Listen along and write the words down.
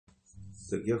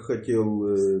Так я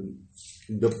хотел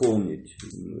дополнить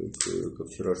ко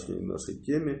вчерашней нашей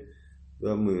теме.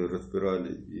 Да, мы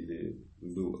разбирали, или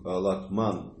был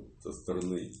алатман со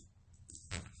стороны,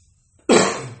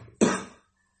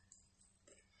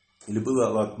 или был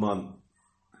алатман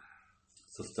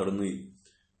со стороны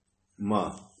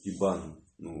ма и бан,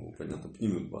 ну, понятно,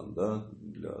 пнимют бан, да,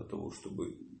 для того,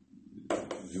 чтобы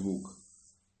звук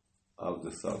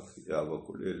авдесак и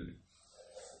авакулель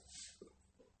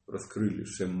раскрыли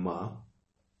шемма,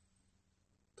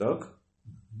 так?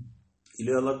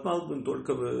 Или алатман был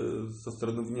только со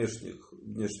стороны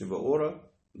внешнего ора,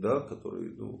 да,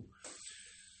 который, ну,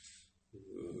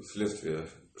 следствие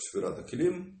швирата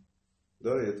килим,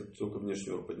 да, и этот только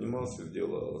внешний ор поднимался и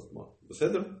сделал алатман.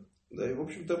 Беседер? Да, и, в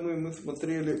общем-то, мы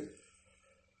смотрели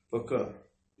пока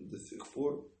до сих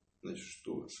пор, значит,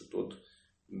 что тот,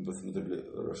 мы посмотрели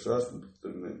Рашаш, мы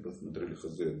посмотрели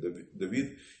Хазе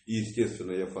Давид, и,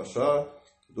 естественно, Яфаша,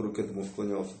 который к этому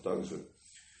склонялся также.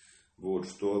 Вот,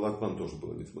 что алатман тоже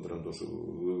было, несмотря на то, что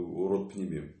урод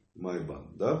пнимим,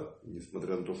 майбан, да,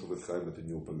 несмотря на то, что в Исхайме это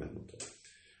не упомянуто.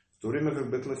 В то время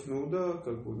как Бет-Лахим Иуда,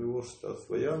 как бы у него что-то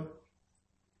своя,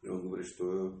 и он говорит,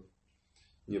 что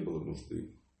не было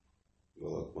нужды в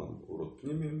алатман урод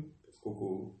пнимим,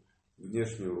 поскольку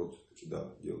внешний урод,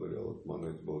 да, делали алатман,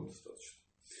 это было достаточно.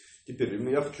 Теперь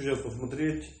я хочу сейчас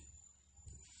посмотреть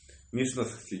Мишна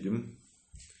с Хасидим.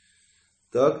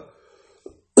 Так.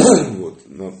 Вот,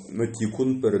 на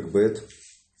Тикун Перекбет.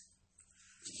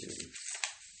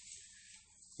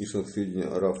 Мишна с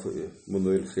Хасидим Араф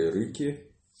Мануэль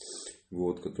Хайрики,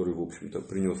 вот, который, в общем-то,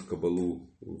 принес Кабалу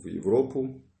в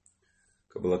Европу.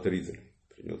 Каббала Таризель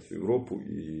принес в Европу,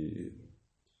 и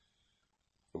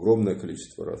огромное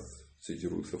количество раз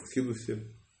цитируется в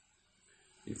Хидусе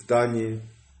и в Тании.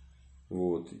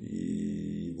 Вот,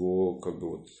 и его, как бы,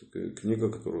 вот, книга,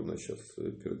 которая у нас сейчас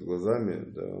перед глазами,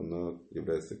 да, она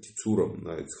является кицуром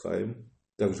на Эцхайм.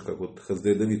 Так же, как вот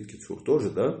Хаздей Давид кицур тоже,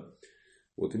 да?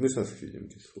 Вот, и Мишна с Хасидим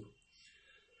кицур.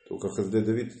 Только Хаздей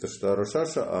Давид это что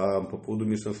Рашаша, а по поводу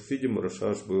Мишна с Хасидим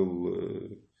Рашаш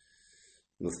был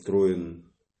настроен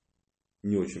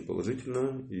не очень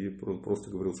положительно и просто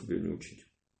говорил, чтобы ее не учить.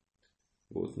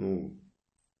 Вот, ну,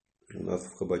 у нас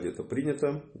в Хабаде это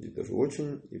принято, и даже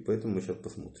очень, и поэтому мы сейчас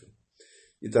посмотрим.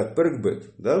 Итак,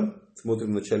 Перекбет, да?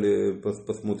 Смотрим вначале,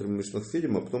 посмотрим Мишна с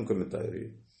Хасидим, а потом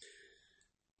комментарии.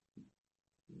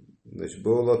 Значит,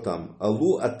 было там.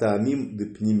 Алу атамим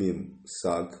депнимим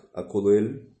саг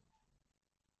аколель.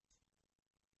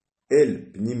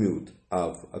 Эль пнимют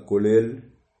ав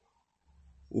аколель.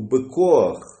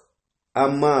 Убекоах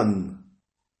аман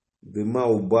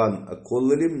демаубан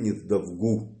аколелем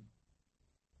низдавгу.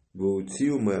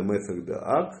 Ваутию маямесах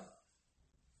даак.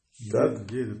 Так.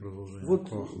 Где это продолжение? Вот.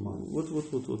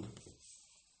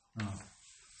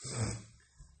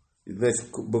 Значит,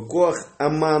 бекоах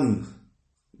аман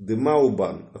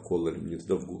демаубан аколелем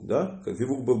низдавгу. Да?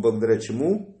 Звук был благодаря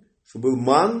чему? Что был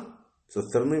ман со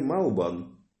стороны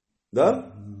маубан.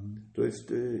 Да? То есть,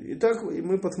 итак,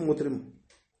 мы посмотрим.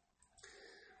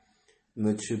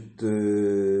 Значит,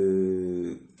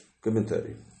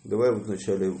 комментарий. Давай вот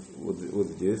вначале вот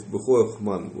здесь.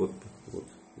 Бехоахман. Вот.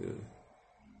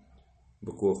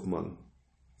 Бехоахман.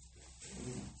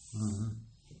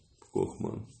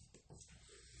 Бехоахман.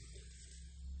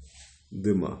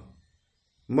 Дыма.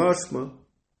 Машма.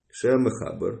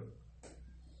 Шеамехабер.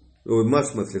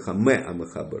 Машма слиха.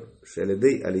 Меамехабер.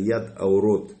 Шеледей алият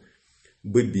аурот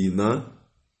бебина.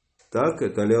 Так,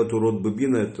 это алият урод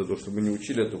бебина. Это то, что мы не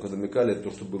учили, только намекали. Это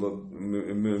то, что было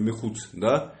мехуц.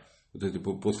 Да? Вот эти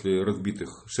после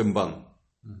разбитых шембан.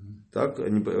 Так,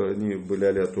 они были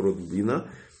алиат урод бебина.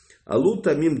 Алу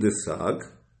тамим де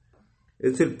саг.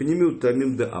 Эцель пнемиу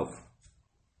тамим де ав.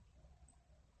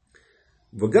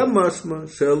 Вагам машма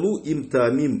шалу им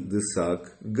тамим де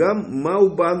саг. Гам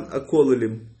маубан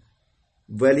аколелем.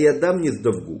 Вальядам не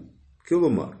сдавгу.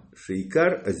 Киломар.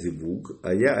 Шейкар азивук.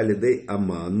 Ая алидей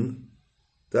аман.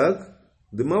 Так.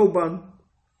 Де маубан.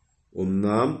 Он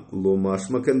нам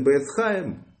ломашма кен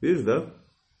бэцхаем. Видишь, да?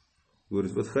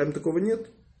 Говорит, в Эцхайме такого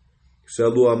нет.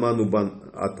 Шалу аману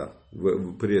бан ата.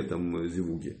 При этом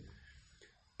зивуге.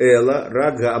 Эла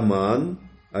рага аман.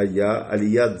 Ая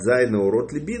алият зайна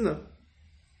урот либина.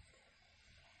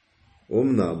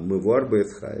 Омнам мывар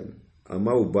бэцхаем.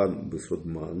 Амаубан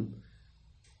бэсодман.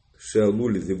 Шалу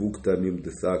лизивук тамим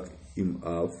десак им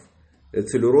ав.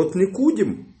 Эцелюрот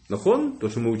никудим. Нахон? То,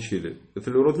 что мы учили.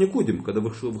 Эцелюрот никудим. Когда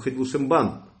выходил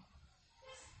шембан.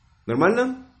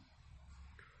 Нормально?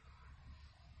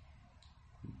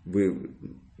 Вы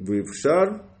в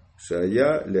шар,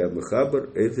 шая,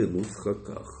 лямехабр, это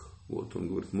нусхаках. Вот, он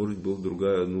говорит, может, была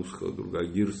другая нусха, другая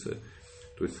гирса.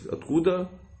 То есть, откуда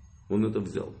он это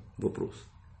взял? Вопрос.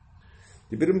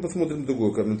 Теперь мы посмотрим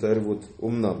другой комментарий. Вот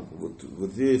омнам. Вот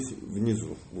здесь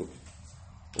внизу. Вот.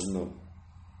 Омнам.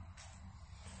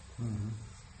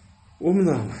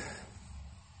 Омнам.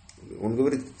 Он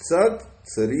говорит, цад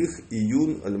царих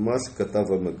июн альмаш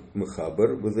катава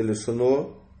мехабер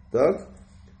вазалешано. Так,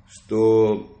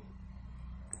 что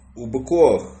у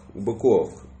быков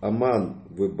аман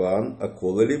вебан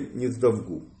аколалим не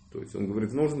сдавгу. То есть он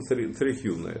говорит, нужен царих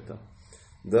июн на это.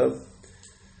 Да.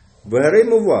 Вагарей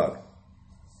мувар.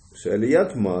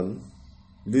 Шалият ман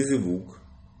лизивук.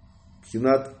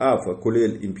 Пхинат афа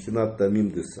кулель им пхинат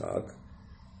тамим десак.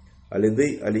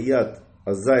 Алидей алият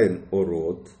азайн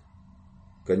орот.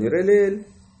 Канирелель.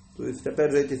 То есть,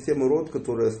 опять же, эти 7 урод,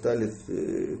 которые остались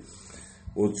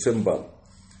от Шембан.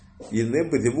 И не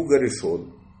базивуга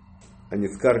решен. Они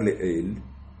скарли эйль.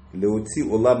 Леоци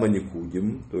олама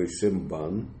никудим. То есть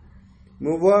Шембан.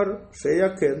 Мувар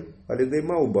шаякен. Алидей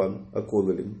маубан.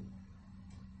 Аколалим.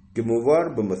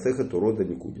 Кемувар бамасехат урода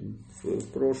никудим.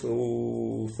 В прошлом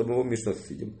у самого Мишна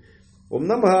сидим.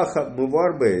 Омнам гаха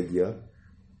мувар баэдья.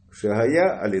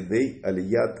 Шагая алидей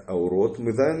алият аурот.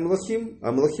 Мы знаем млахим,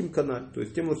 а млахим канале. То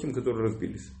есть те млахим, которые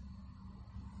разбились.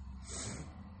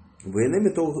 Войны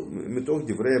метох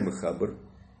диврея мехабр.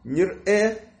 Нир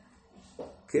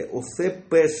ке осе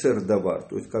пешер давар.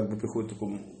 То есть как бы приходит к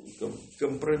такому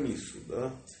компромиссу.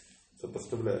 Да?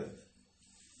 Сопоставляет.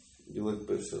 Делает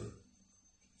пешер.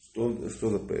 Что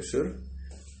за пешер?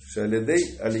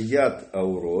 Шалидей алият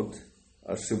аурот.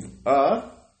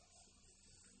 Ашива.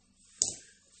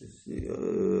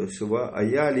 Шива, а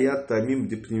я алият тамим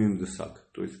депнимим десак.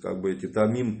 То есть, как бы эти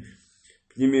тамим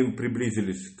пнимим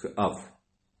приблизились к ав.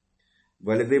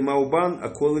 Валидей маубан,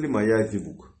 аколали моя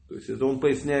зивук. То есть, это он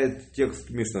поясняет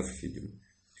текст Мишна Схидим.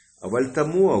 А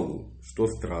вальтамуагу, что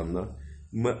странно,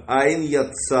 айн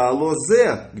яцало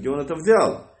зе, где он это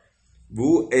взял?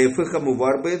 Ву эфеха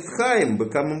мувар бэцхаим,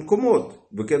 бэкамам комот,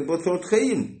 бэкен боцот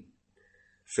хаим.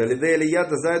 Шалидей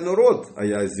алият азайн урод, а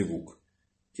я зивук.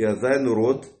 Киазайн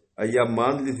урод, а я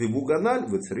ман ли зиву ганаль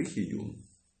в царих июн.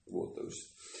 Вот.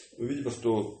 Мы видим,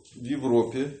 что в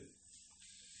Европе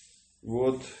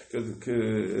вот к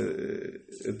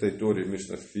этой Торе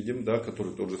Мишна Схидим, да,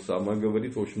 который то же самое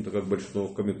говорит, в общем-то, как большинство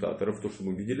комментаторов, то, что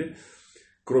мы видели,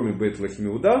 кроме Бейт Лахим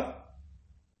Иуда,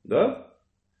 да,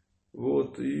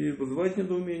 вот, и вызывает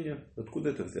недоумение, откуда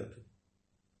это взято.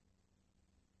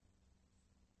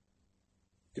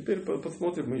 Теперь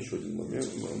посмотрим мы еще один момент,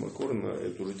 макор на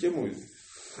эту же тему.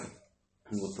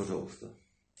 Вот, пожалуйста.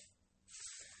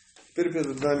 Теперь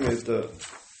перед нами это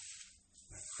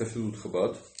Хасидут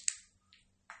Хабад.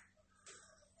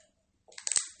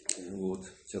 Вот,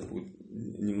 сейчас будет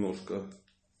немножко.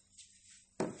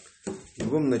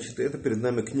 Значит, это перед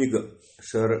нами книга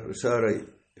Шарай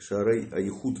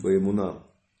Айхут Ваемуна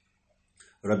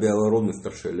Раби Аларона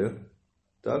Старшеля.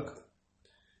 Так?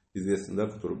 Известный, да,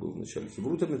 который был вначале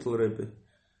Хибрута Митлрэпе,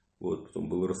 вот, потом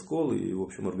был раскол, и, в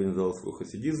общем, организовал свой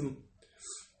хасидизм,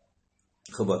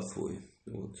 хаббат свой,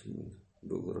 вот,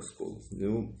 был раскол. И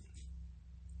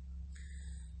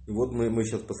вот мы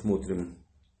сейчас посмотрим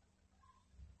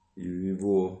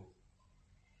его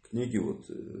книги, вот,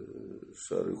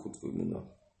 Шары Хутва Имуна.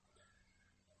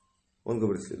 Он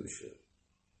говорит следующее.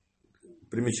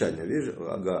 Примечание, видишь?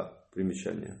 Ага,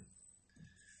 примечание.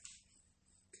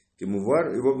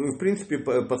 Кемувар. И, в принципе,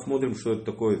 посмотрим, что это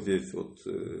такое здесь вот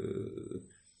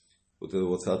это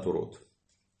вот сатурот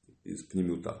из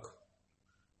пнемиутак.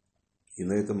 И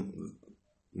на этом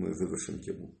мы завершим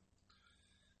тему.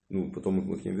 Ну, потом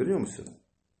мы к ним вернемся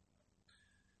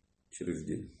через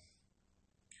день.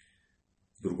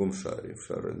 В другом шаре, в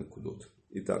шаре Никудот.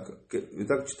 Итак,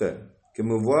 читаем.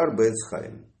 Кемувар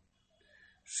бэцхайм.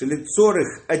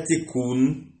 Шелицорых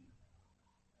атикун.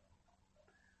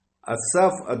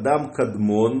 Асав Адам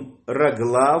Кадмон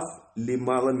Раглав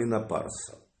Лимала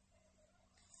Минапарса.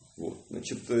 Вот,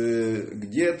 значит,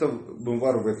 где это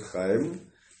Бумвар Ветхайм,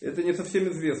 это не совсем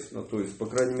известно. То есть, по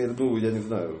крайней мере, ну, я не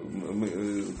знаю, мы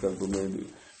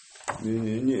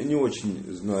не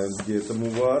очень знаем, где это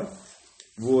Мувар.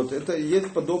 Вот, это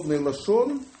есть подобный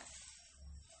лашон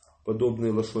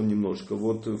немножко.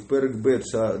 Вот в Перек Бет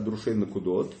Ша Друшей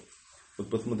Накудот. Вот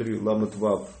посмотри, Ламат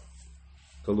Вав,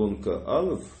 колонка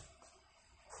Алеф.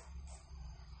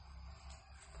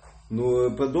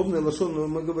 Но подобный лашон,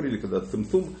 мы говорили, когда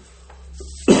цимцум,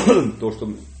 то,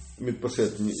 что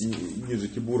митпашет ниже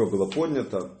тибура было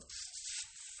поднято.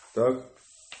 Так.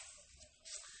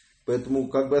 Поэтому,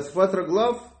 как бы, асфат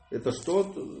раглав, это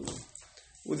что-то.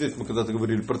 Вот здесь мы когда-то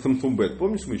говорили про цимцум бет.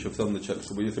 Помнишь, мы еще в самом начале,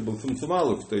 чтобы если был цимцум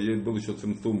алеф, то был еще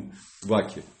цимцум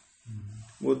ваки.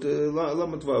 Вот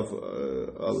ламат вав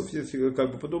алеф, есть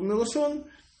как бы подобный лашон,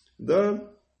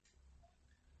 да.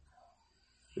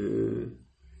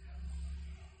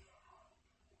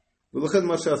 Вылахан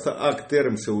машаса ак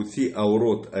терем шаути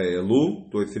аурот аэлу,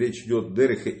 то есть речь идет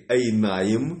дерехи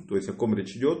айнаим, то есть о ком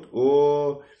речь идет,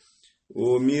 о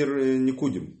мир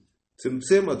никудим.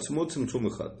 צמצם עצמו צמצום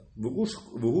אחד.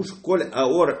 וגוש כל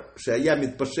האור שהיה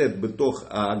מתפשט בתוך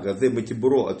הגזה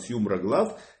בטיבורו עד סיום רגליו,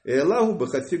 העלה הוא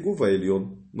בחצי גוף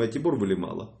העליון, מהטיבור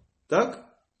ולמעלה. Так?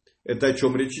 Это о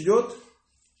чем речь идет?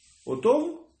 О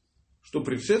том, что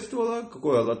предшествовало,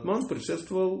 какой алатман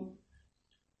предшествовал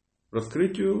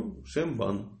раскрытию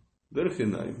Шембан.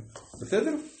 Дерхинаим.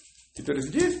 Теперь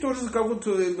здесь тоже, как вот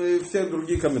все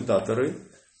другие комментаторы,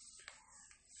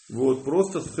 вот,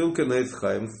 просто ссылкой на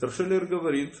Исхайм. Старшелер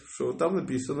говорит, что там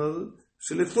написано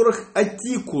Шелецорах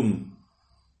Атикун.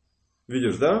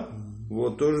 Видишь, да?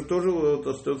 Вот, тоже вот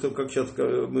остается, как сейчас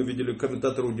мы видели,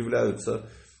 комментаторы удивляются.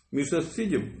 Мишна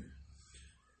Сидим.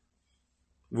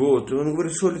 Вот, он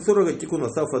говорит, что Шелецорах Атикун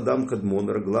Асаф Адам Кадмон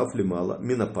Раглав Лимала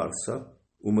Минапарса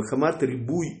Умахамат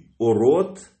Рибуй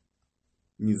Орот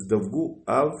Низдавгу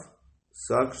Ав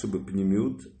Сак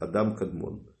Шибапнемют Адам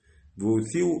Кадмон.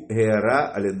 Ваусиу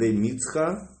геара алядей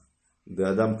мицха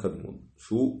да адам кадмон.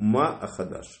 Шу ма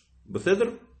ахадаш.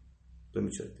 Баседр?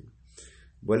 Замечательно.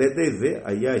 Валядей зе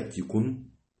ая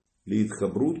тикун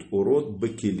лиитхабрут орот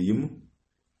бекелим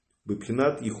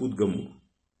бепхинат ихуд гамур.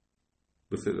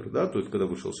 Баседр, да? То есть, когда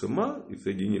вышел Шема и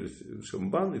соединились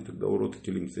Шембан, и тогда орот и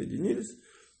келим соединились,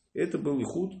 это был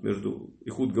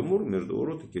ихуд гамур между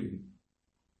орот и келим.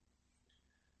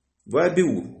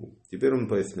 Вабиурку. Теперь он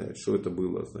поясняет, что это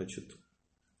было, значит,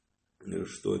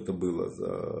 что это было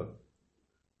за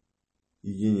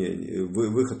единение,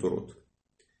 выход урод.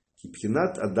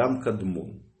 Кипхинат Адам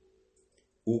Кадмон.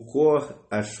 Укоах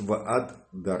Ашваат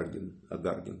Даргин.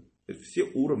 Адаргин. Это все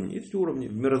уровни. Есть уровни.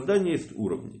 В мироздании есть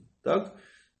уровни. Так?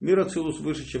 Мир Ацилус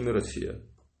выше, чем мир Россия.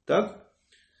 Так?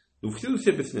 Ну, все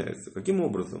объясняется. Каким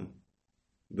образом?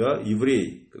 Да,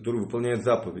 еврей, который выполняет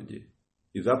заповеди,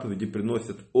 и заповеди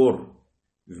приносят ор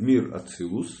в мир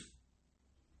Ацилус,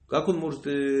 как он может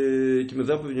этими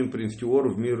заповедями принести ор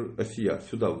в мир Осия,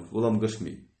 сюда, в Улам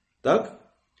Гашми? Так?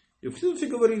 И все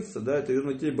говорится, да, это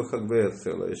Юнатей Бахагвея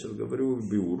Цела, я сейчас говорю в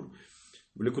Биур,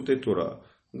 в Лекутей Тура.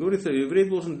 Говорится, еврей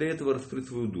должен для этого раскрыть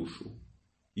свою душу,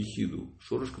 Ихиду,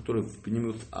 шорош, который в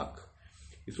пнемют Ак.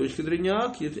 И с точки зрения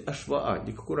Ак есть Ашваа,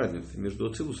 никакой разницы между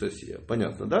Ацилус и Осия.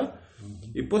 Понятно, да?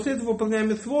 И после этого выполняем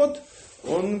мицвот,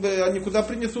 они куда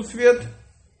принесут свет?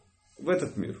 В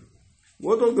этот мир.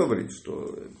 Вот он говорит,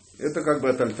 что это как бы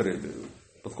от Альтереби.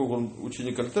 Поскольку он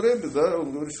ученик Альтереби, да,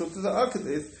 он говорит, что это ак, это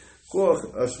есть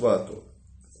коах ашвату.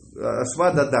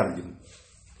 Ашвада даргин.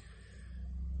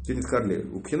 Тинискарле.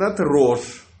 Упхинат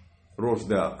рош. Рош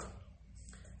да ак.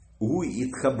 Гу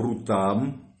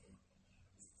итхабрутам.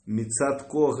 Мицат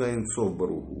кога инцов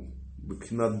баругу.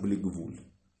 Бупхинат блигвуль.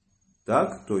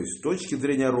 Так, то есть с точки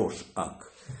зрения рош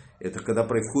ак. Это когда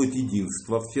происходит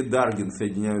единство, все даргин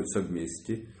соединяются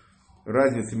вместе,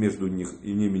 разницы между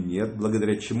ними нет,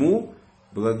 благодаря чему?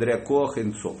 Благодаря коах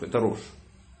инцов, это рош.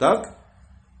 Так?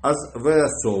 Аз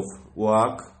веасов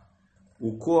уак,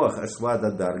 у коах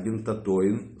ашвада даргин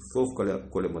татоин, сов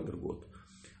коля мадргот.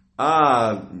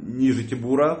 А ниже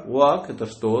тибура уак, это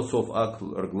что? Сов ак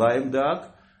рглаем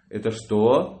дак, это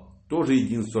что? Тоже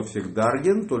единство всех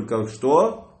даргин, только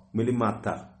что?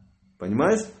 Мелимата.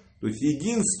 Понимаешь? То есть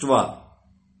единство,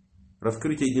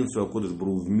 раскрытие единства Кодеш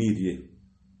Барух в мире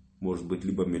может быть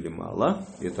либо мелимала,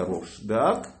 это рош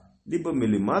дак, либо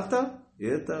мелимата,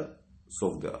 это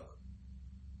сов дак.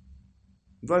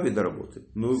 Два вида работы.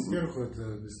 Ну, сверху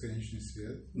это бесконечный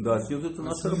свет. Да, снизу это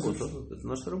наша работа. Это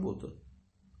наша работа.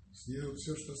 Снизу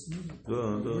все, что снизу.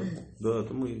 Да,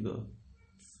 это мы, да.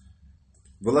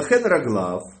 Валахен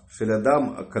раглав,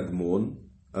 шелядам акадмон,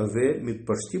 азе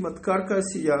митпаштим от карка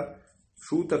осия.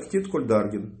 Шут актит коль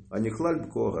даргин, а не хлаль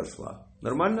бкога шла.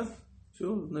 Нормально?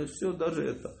 Все, значит, все, даже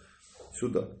это.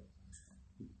 Сюда.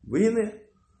 Вине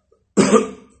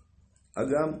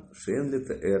агам шен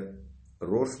летаэр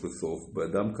рош высов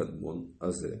бадам кадмон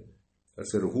азе.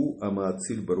 Ашергу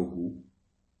амаациль баругу.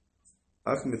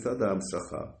 Ах мецада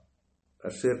амшаха.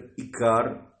 Ашер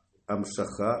икар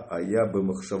амшаха ая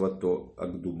бемахшавато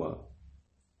агдума.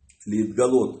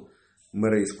 Литгалот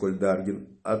мерейш коль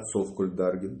даргин, отцов коль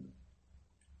даргин.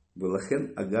 ולכן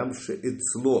אגם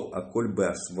שאצלו הכל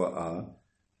בהשוואה,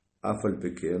 אף על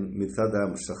פי כן, מצד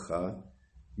ההמשכה,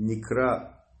 נקרא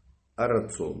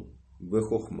הרצון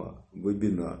וחוכמה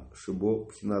ובינה, שבו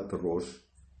בחינת ראש,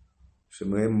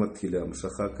 שמהם מתחילה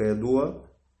המשכה כידוע,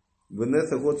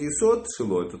 ונס אבות יסוד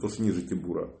שלו, это то, что ниже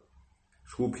тибура,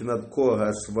 שהוא בחינת כוח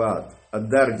השוואת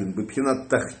הדרגין בבחינת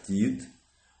תחתית,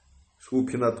 שהוא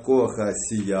בחינת כוח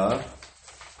העשייה,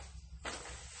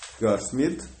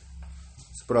 גשמית,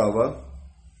 справа,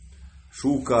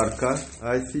 שהוא קרקע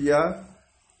העשייה,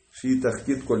 שהיא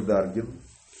תחתית כל דרגין,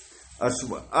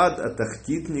 השוואת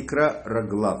התחתית נקרא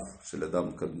רגליו של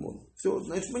אדם קדמון. Все,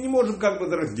 значит, мы не можем как бы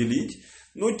разделить,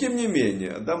 но тем не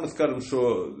менее, да, мы скажем,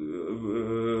 что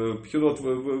пхинот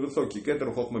высокий,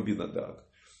 кетер хохма бина даг.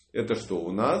 Это что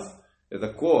у нас?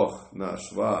 Это кох на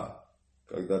шва,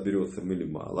 когда берется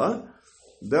милимала,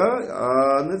 да,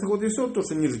 а на это вот еще то,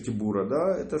 что ниже тибура,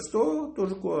 да, это что?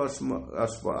 Тоже кох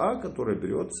ашва, которая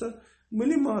берется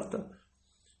милимата.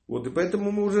 Вот, и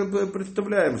поэтому мы уже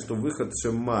представляем, что выход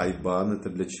шема и бан это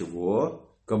для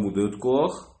чего? Кому дают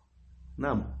кох?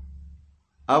 Нам.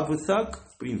 А высак,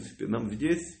 в принципе, нам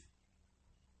здесь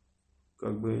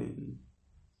как бы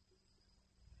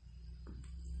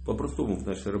по-простому в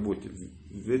нашей работе.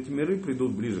 Эти миры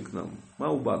придут ближе к нам.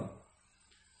 Маубан.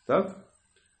 Так?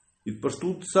 И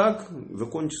паштут сак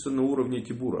закончится на уровне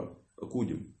тибура.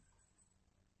 Акудим.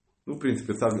 Ну, в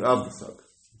принципе, сак, абдесак.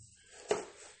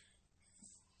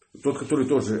 Тот, который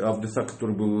тоже, абдесак,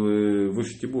 который был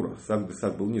выше тибура.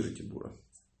 Сак-десак был ниже тибура.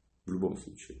 В любом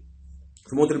случае.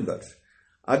 Смотрим дальше.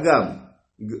 Агам.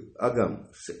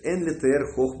 Шеэн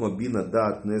летер хохма бина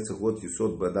даат нецех год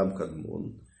есот бадам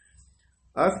кадмон.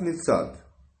 Ах мецад.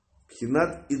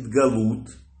 Пхинат идгалут.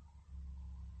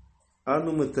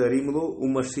 Ану метаримло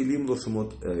умашилимло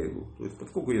шамот эйлу. То есть,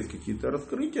 поскольку есть какие-то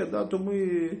раскрытия, да, то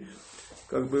мы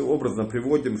как бы образно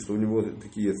приводим, что у него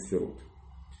такие сферот.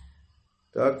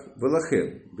 Так,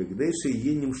 Велахен, бегдейши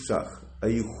еним шах,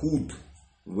 аихуд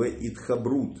в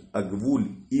итхабрут,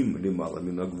 агвуль им лимала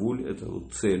минагвуль, это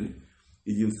вот цель,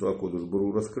 единство Акодыш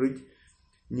Бару раскрыть,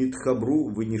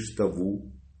 нитхабру в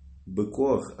ништаву,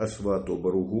 бекоах ашвато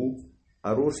баругу,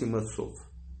 арош и мацов,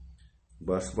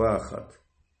 башва ахат.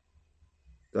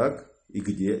 Так, и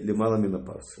где лимала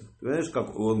минапарса. Ты знаешь,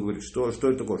 как он говорит, что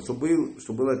это такое, что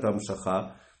было там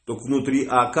шаха, только внутри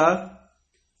ака,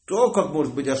 то, как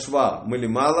может быть ашва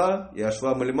малимала и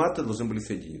ашва малимата должны были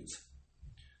соединиться.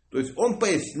 То есть он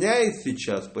поясняет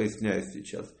сейчас,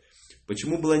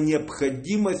 почему была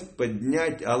необходимость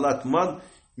поднять алатман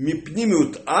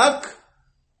мипнимют ак,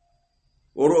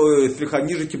 слегка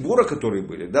ниже тибура, которые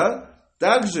были, да,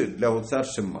 также для уцар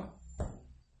шемма.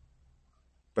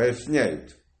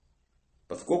 Поясняют,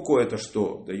 поскольку это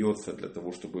что дается для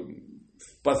того, чтобы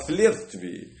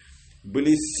впоследствии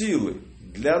были силы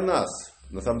для нас.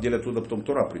 На самом деле оттуда потом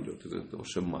Тора придет, из этого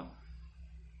шемма.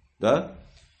 Да?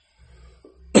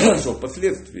 Что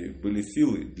впоследствии были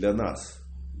силы для нас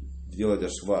делать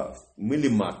ашва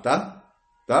милимата,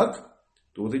 так?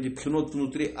 То вот эти пхинот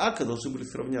внутри ака должны были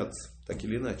сравняться, так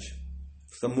или иначе.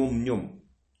 В самом нем.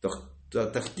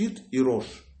 Тахтит и рош.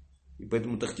 И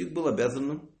поэтому тахтит был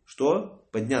обязан что?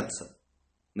 Подняться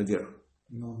наверх.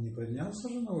 Но он не поднялся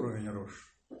же на уровень рош.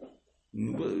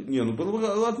 Был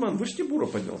Латман, выше тибура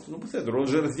поднялся. Посмотрите, он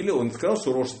же разделил, он не сказал,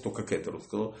 что Рош это только кетер. Он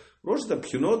сказал, Рош это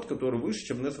пхинот, который выше,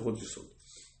 чем Неса Год Есот.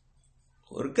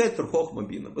 Кетер хохма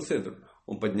бина, посмотрите.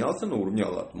 Он поднялся на уровне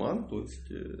Латман, то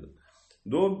есть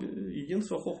до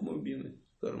единства хохма бины,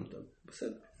 скажем так.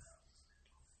 Посмотрите.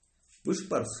 Выше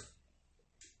парса.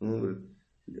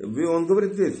 Он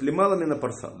говорит здесь, лималами на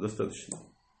парса, достаточно.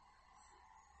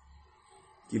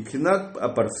 И пхинат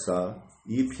апарса.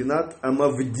 И пхинат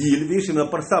амавдиль, видишь, именно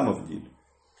парса мавдиль.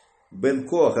 Бен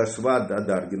коах ашвад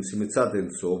адаргин шемицат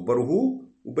энцов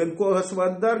баргу, у бен коах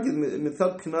ашвад адаргин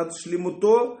мецат пхинат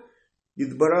шлимуто,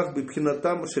 идбарах би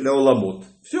пхинатам шеля оламот.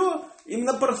 Все,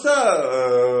 именно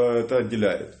парса это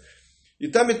отделяет. И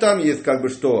там есть как бы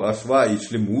что, ашва и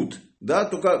шлемут, да,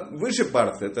 только выше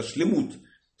парса это шлемут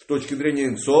с точки зрения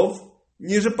энцов,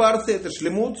 ниже парса это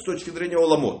шлемут с точки зрения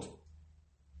оламот.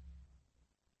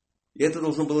 И это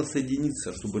должно было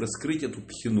соединиться, чтобы раскрыть эту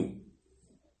пхину.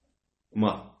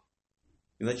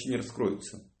 Иначе не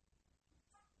раскроется.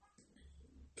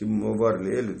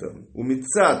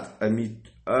 Умицат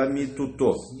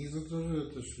амитуто. Снизу тоже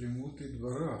это шлемут и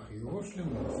дворах. Его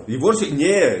шлемут. Его шлемут?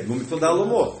 Не, умицат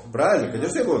алумот. Правильно,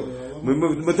 конечно, его.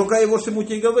 Мы только о его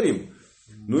шлемуте и говорим.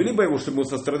 Ну, либо его шлемут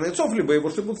со стороны отцов, либо его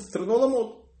шлемут со стороны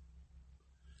аламот.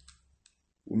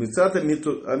 Умицат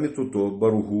амитуто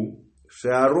баругу.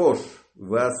 Шеарош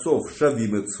веасов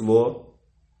шавим эцло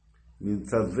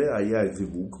минцадзе ая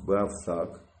зивук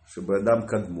беавсак шебадам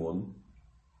кадмон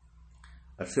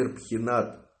ашер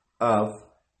пхинат ав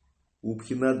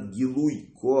упхинат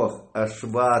гилуй кох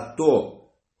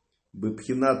ашвато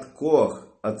бепхинат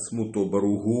кох ацмуто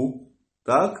баругу.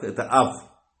 Так, это ав.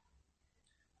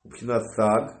 Пхинат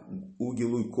саг,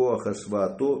 угилуй коаха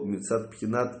швато, мецат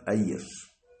пхинат аеш.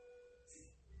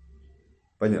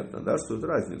 Понятно, да, что это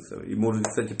разница. И может,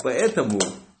 кстати, поэтому,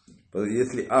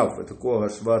 если ав это коаха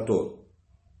швато,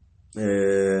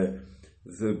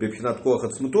 бепхинат коаха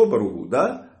цмуто баругу,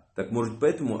 да, так может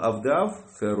поэтому авдав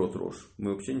сэрот рош.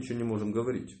 Мы вообще ничего не можем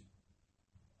говорить.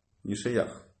 Не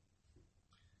шаях.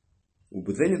 У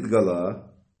бценит гала.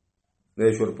 Я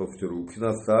еще раз повторю.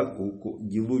 Пхинат саг,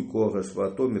 гилуй коаха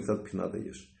швато, мецат пхинат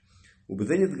аеш. У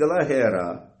бценит гала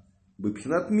гера,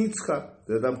 бепхинат мицха,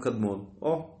 тедам кадмон.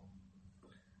 О!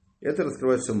 Это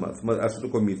раскрывает шамат. А что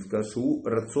такое мицха? Шу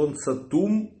рацион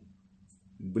сатум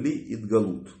бли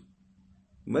идгалут.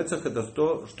 Мецах это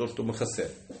то, что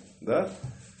махасе. Да?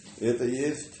 Это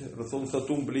есть рацион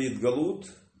сатум бли идгалут.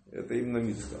 Это именно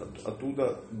мицха.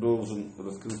 Оттуда должен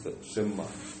раскрыться шемма.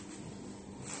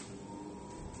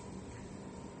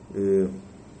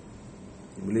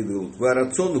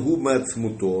 Варацион гума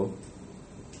цмуто.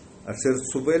 Ашер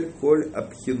сувель коль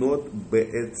абхинот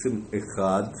беэцим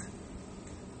эхад.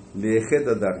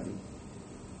 Лехеда дарги.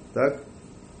 Так?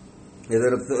 Это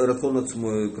рацион,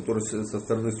 который со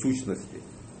стороны сущности.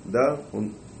 Да?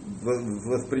 Он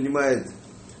воспринимает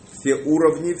все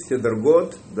уровни, все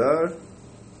даргот, да,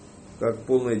 как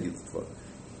полное единство.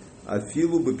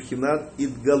 Афилу бепхинат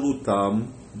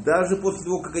идгалутам. Даже после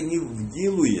того, как они в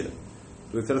Гилуе,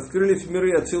 то есть раскрылись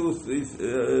миры Ацилус,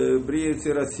 Брия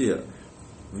и Россия,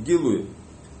 в Гилуе,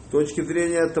 с точки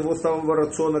зрения того самого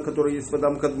рациона, который есть в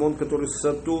Адам Кадмон, который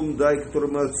Сатум, да, и который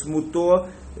Смуто,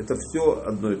 это все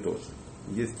одно и то же.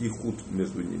 Есть ихуд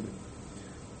между ними.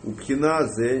 Упхина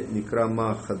зе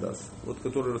некрама хадаш. Вот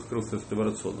который раскрылся с этого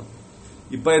рациона.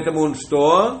 И поэтому он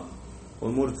что?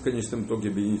 Он может в конечном итоге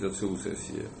объединить Ацилус и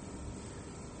Россия.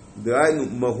 Дайну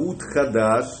магут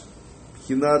хадаш,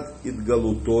 пхинат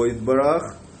идгалуто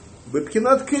идбарах,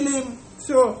 бепхинат келим.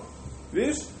 Все.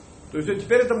 Видишь? То есть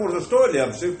теперь это можно что?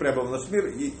 Лямшив прямо в наш мир.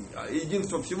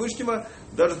 Единство Всевышнего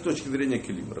даже с точки зрения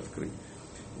келим раскрыть.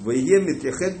 Ваемит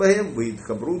яхет баем, ваид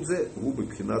хабрудзе, губы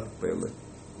пхинат пеле.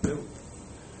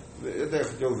 Это я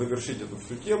хотел завершить эту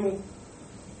всю тему.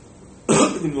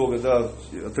 Немного, да,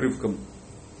 отрывком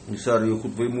Ишар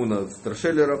Юхут Ваймуна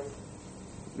Страшеллера.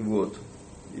 Вот.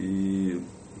 И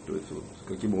то есть вот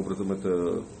каким образом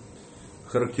это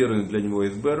характерный для него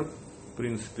эсбер, в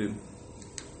принципе.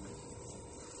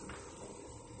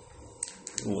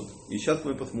 Вот. И сейчас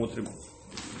мы посмотрим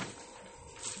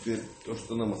теперь то,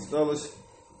 что нам осталось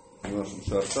в нашем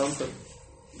шар-танце.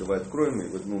 Давай откроем и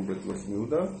возьмем Бет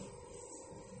Лахмиуда.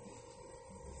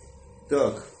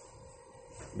 Так,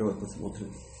 давай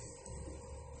посмотрим.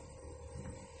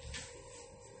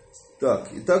 Так,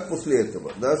 итак, после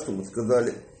этого, да, что мы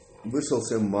сказали, вышел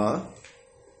Шемма,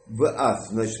 в Ас,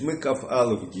 значит, мы Каф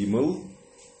Алов Гимел.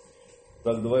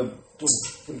 Так, давай тут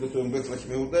приготовим Бет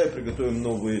Лахмиуда и приготовим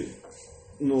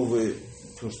новые,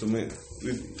 то, что мы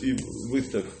и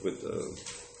выставь это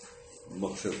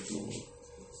Махшер, ну,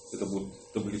 это будет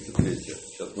таблица третья.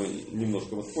 Сейчас мы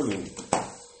немножко воспользуем.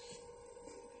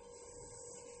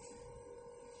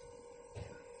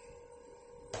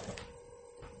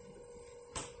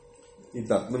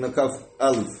 Итак, мы на Каф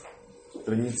Алиф,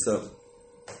 страница,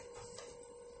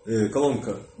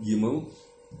 колонка Гимел.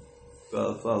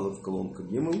 Каф Алиф, колонка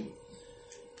Гимел.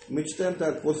 Мы читаем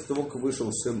так, после того, как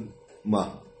вышел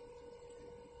Шемма.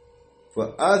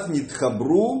 Фааз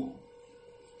нитхабру.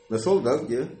 Нашел, да,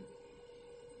 где?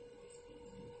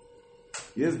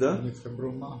 Есть, да?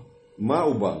 Нитхабру ма.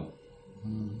 Маубан.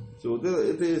 Все, вот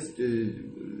это есть,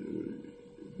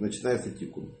 начинается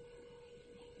тикун.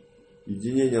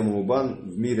 Единение Маубан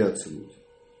в мире Ацилут.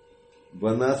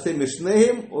 Ванасе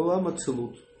Мишнеем Олам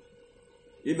Ацилут.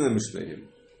 Именно Мишнеем.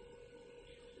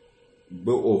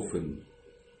 Беофен.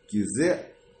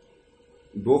 Кизе.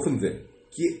 Беофен зе.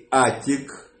 Ки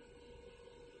атик.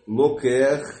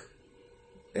 Локех.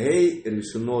 Эй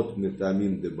решенот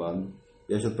метамин дебан.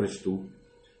 Я сейчас прочту.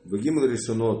 Вегимл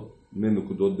решенот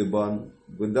менукудот дебан.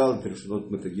 Выдал решенот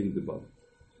метагим дебан.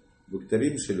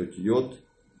 Викторин шелет йод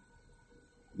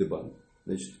дебан.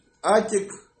 Значит,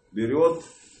 атик берет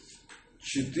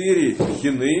 4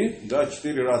 хины, да,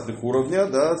 4 разных уровня,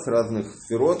 да, с разных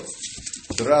сферот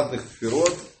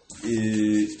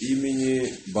и имени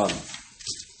бан.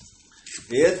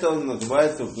 И это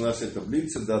называется в нашей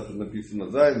таблице, да, тут написано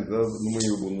Зайн, да, но мы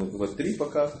его будем называть 3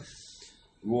 пока.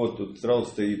 Вот, тут сразу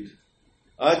стоит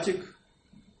атик,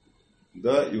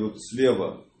 да, и вот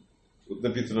слева вот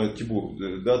написано Тибур,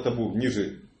 да, табур,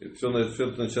 ниже, все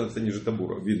начинается ниже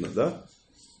табура, видно, да?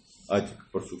 Атик,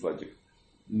 паршуф атик,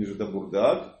 ниже табур,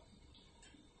 да.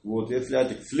 Вот, если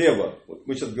атик слева, вот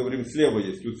мы сейчас говорим, слева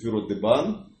есть тут сферот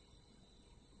дебан,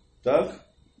 так,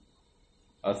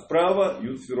 А справа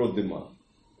Юд Сферот Дыма.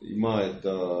 Има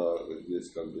это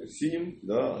здесь как бы синим,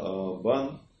 да, а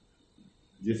Бан,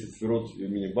 10 сферот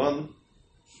имени Бан,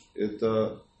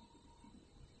 это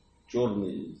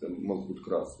черный, там, Малхут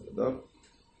красный, да.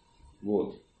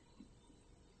 Вот.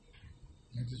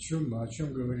 Это о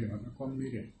чем говорим? О каком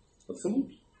мире?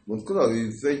 Абсолют. Он сказал,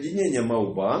 из соединения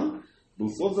Маубан был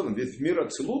создан весь мир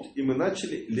Абсолют, и мы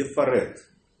начали Лефарет.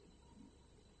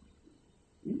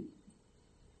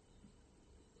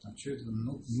 А что это?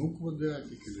 Нуква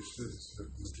Деатик или что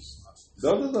это написано?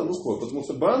 Да, нуква. Потому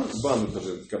что Бан это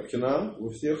же капхина во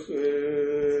всех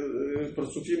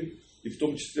Просуфим, и в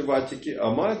том числе в Атике.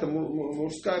 А Ма это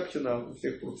мужская пхина во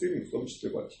всех Просуфим, в том числе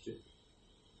в Атике.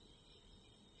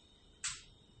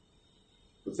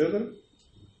 Понятно?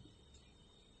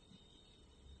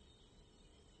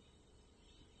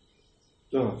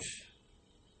 Так.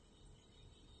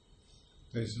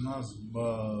 То есть у нас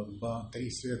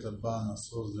три света Бана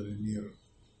создали мир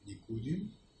Никудим,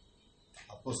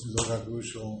 а после того, как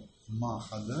вышел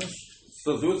Махадаш,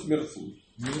 создает мир Цуд.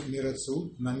 Мир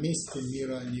Цуд на месте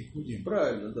мира Никудим.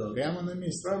 Правильно, да. Прямо на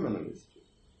месте. Прямо на месте.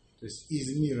 То есть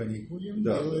из мира Никудим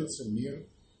делается мир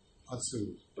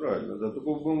Ацилут. Правильно, да. Только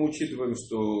мы учитываем,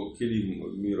 что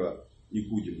Келим мира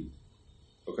Никудим,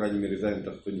 по крайней мере, Зайн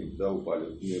Тахтоним, да,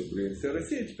 упали в мир Бриенция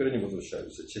России, теперь они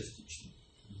возвращаются частично.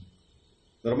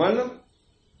 Нормально?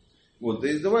 Вот,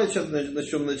 и давай сейчас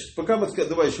начнем, пока мы скажем,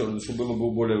 давай еще раз, чтобы было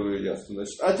бы более ясно.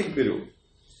 Значит, Атик берем.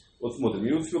 Вот смотрим,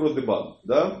 Юд Сферот Дебан,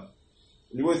 да?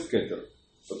 У него есть кетер,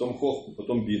 потом Хохма,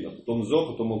 потом Бина, потом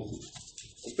Зо, потом Малхут.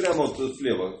 Вот прямо вот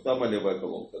слева, самая левая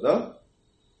колонка, да?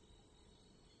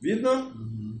 Видно?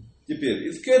 Теперь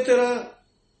из кетера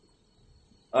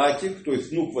Атик, то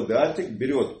есть Нуква де Атик,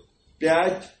 берет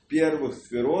 5 первых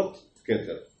сферот в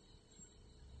кетер.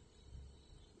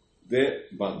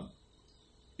 Де-бан.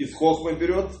 Из Хохмы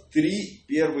берет 3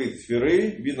 первые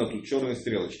сферы, видно тут черные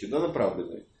стрелочки, да,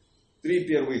 направленные. 3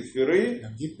 первые сферы.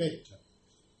 А где 5-то?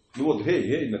 Ну вот,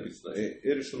 гей написано,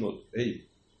 решено, гей.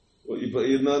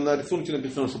 И на рисунке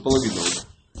написано, что половина.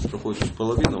 Проходит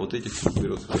половина, вот этих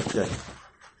берется 5.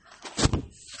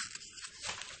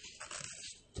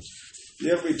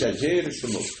 Первые 5, гей,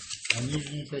 решено. А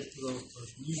нижние 5 туда?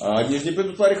 А нижние 5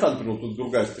 тут Арихан, ну тут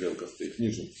другая стрелка стоит,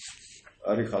 ниже.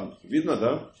 Арихан. Видно,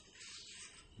 да?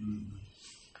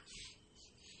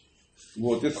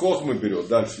 Вот, из Хохмы берет.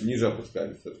 Дальше, ниже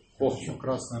опускаемся. Еще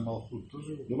красная Малхут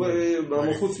тоже? Ну,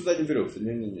 Малхут сюда не берется.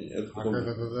 Не. Это потом... как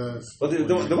это тогда? Подожди,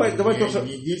 давай тоже...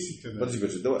 Не 10 тогда?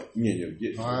 Подожди, давай.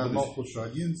 Не. А Малхут что,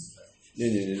 11?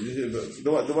 Не.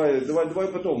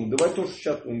 Давай потом. Давай тоже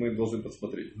сейчас мы должны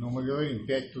посмотреть. Но мы говорим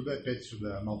 5 туда, 5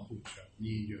 сюда. Малхут что?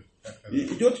 Не идет.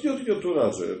 Идет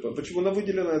туда же. Почему она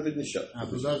выделена, это не сейчас. А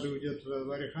туда же уйдет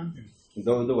в Ариханте?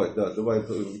 Давай.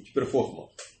 Теперь Хохма.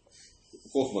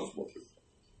 Хохма смотрим.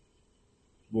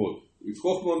 Вот. Из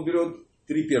Хохма он берет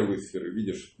 3 первые сферы.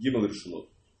 Видишь? Гимал решено.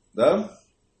 Да?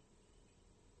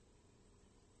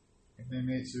 Это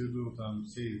имеется в виду там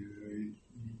все...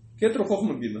 Кетру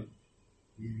Хохма Бина.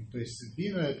 То есть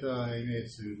Бина это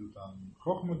имеется в виду там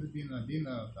Хохма де Бина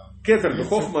там... Кетр де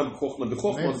Хохма де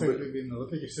Хохма. Бина.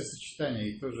 Вот эти все сочетания,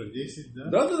 их тоже 10, да?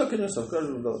 Да, конечно. В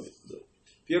каждом да.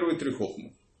 Первые 3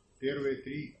 Хохма. Первые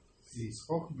 3 из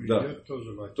Хохмы идет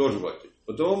тоже в Атик. Тоже в Атик.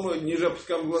 Потом ниже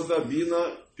опускаем глаза.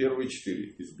 Бина, первые 4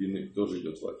 из Бины тоже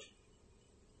идет в Атик.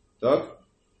 Так?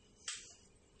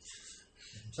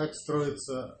 Так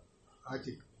строится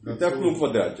Атик. Итак,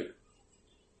 Нуква де Атик.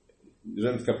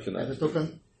 Женская пхина. Это только...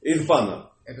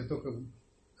 Ирфана. Это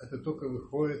только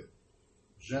выходит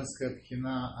женская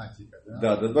пхина Атика, да?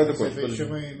 Да, давай такой. Это еще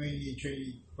мы ничего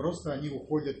не... Просто они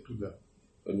уходят туда.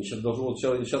 Они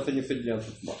сейчас они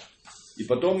соединяются с Ма. И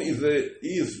потом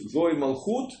из Зои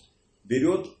Малхут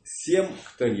берет 7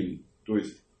 ктарим. То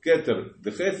есть кетер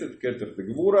де Хесед, кетер де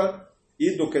Гвура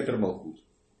и до кетер Малхут.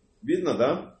 Видно,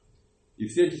 да? И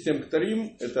все эти 7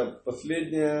 ктарим это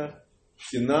последняя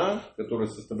пхина, которая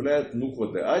составляет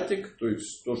Нуква де Атик, то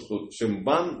есть то, что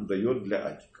Шембан дает для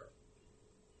Атика.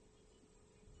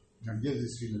 А где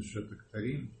здесь видно, что это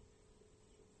ктарим?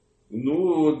 Ну,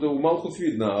 у Малхут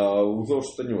видно, а у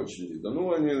Зоша-то не очень видно.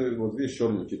 Ну, они вот здесь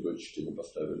черненькие точки не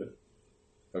поставили.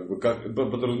 Как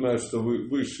подразумевают, что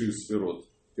высший сферот.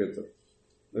 Это,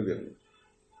 наверное.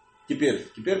 Теперь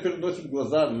переносим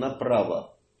глаза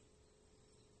направо.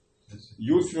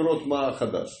 Ю сферот ма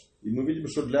хадаш. И мы видим,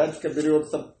 что для Атика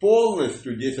берется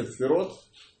полностью 10 сферот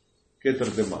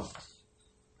кетер де ма.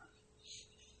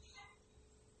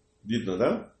 Видно,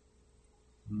 да?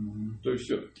 То есть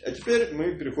все. А теперь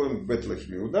мы переходим к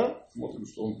Бет-Лахим Иуда, смотрим,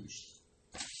 что он пишет.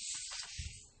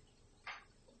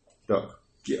 Так.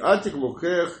 Ки атик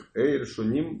лохех эйр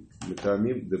шоним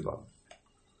метамим дебан.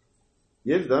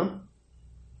 Есть, да?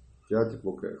 Ки атик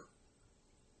лохех.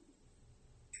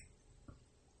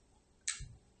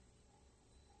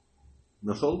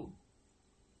 Нашел?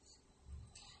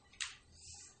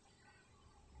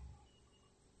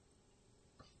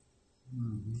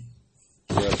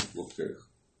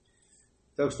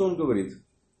 Так что он говорит?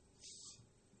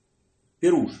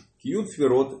 Пируш. Кьют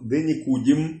сферот де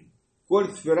никудим.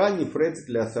 Коль сфера не фрецит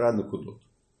ли асара накудот.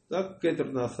 Так,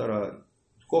 кетер на асара,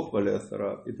 хохма ли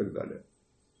асара и так далее.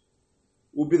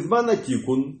 У безмана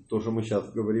тикун, тоже мы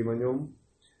сейчас говорим о нем.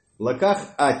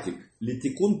 Лаках атик,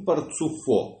 литикун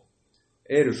парцуфо.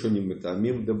 Эрешуним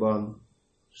метамим дебан.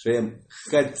 Шем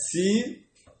хаци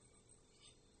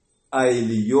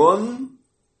айлион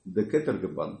де кетер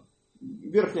дебан.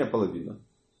 Верхняя половина.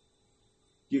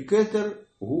 И кетер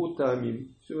гу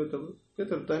тамим. Все это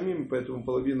кетер тамим, поэтому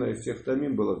половина из всех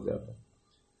тамим была взята.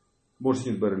 Можете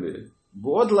не сборли. В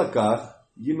лаках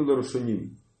гимел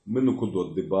рушуним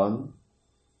менукудот дебан.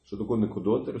 Что такое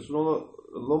накудот? Рисунок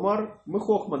ломар мы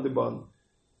хохма дебан.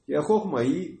 Я хохма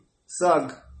и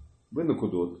саг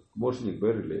менукудот. Можете не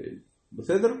сборли.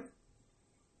 Беседер?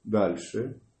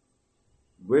 Дальше.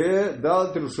 В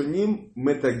дал рушуним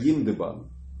метагим дебан.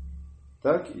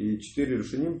 Так, и 4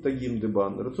 решением тагим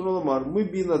дебан. Рацуналамар, мы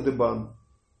бина дебан.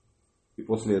 И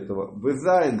после этого.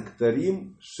 Везайн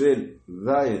ктарим шель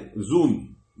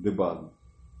зун дебан.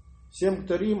 7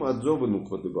 ктарим от зовы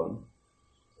нуква дебан.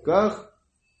 Как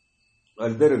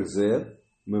альдерек зе,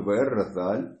 мы вэр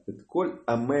разаль, это коль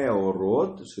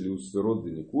амеород, шели усферод да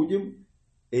никудим,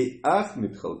 эй ах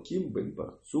митхалким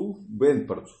бен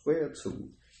парцуфе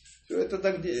ацелут. Все это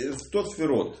так, 100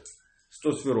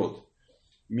 сферот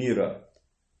мира.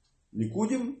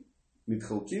 Никудим,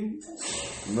 митхалтим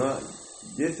на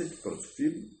 10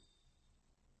 парцуфим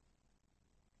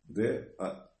де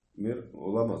мир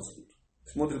уламацут.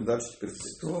 Смотрим дальше теперь.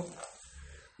 100.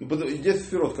 10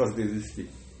 сферот каждый из 10.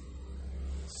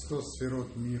 100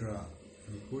 сферот мира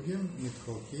Никудим,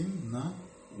 митхалтим на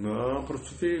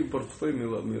парцуфей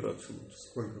мира ацелут.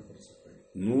 Сколько парцуфей?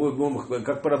 Ну,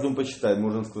 как по-разному почитаем,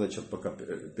 можно сказать, сейчас пока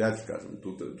 5 скажем.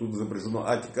 Тут изображено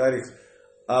атикарих,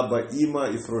 аба има,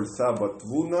 ифроль саба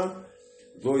твуна,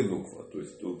 зой нуква. То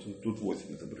есть тут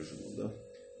 8 изображено, да?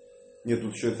 Нет,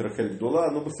 тут еще есть рахель гдола,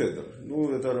 но беседер. Ну,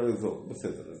 это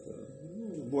беседер.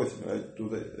 8, а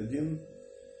тут 1,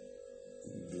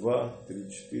 2,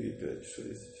 3, 4, 5,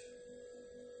 6,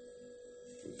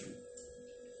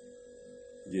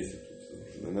 10 тут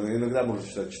изображено. Иногда можно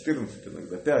считать 14,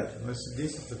 иногда 5. Но если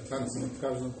 10, то в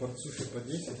каждом парцуфе по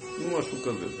 10. Ну, а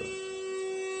штука да.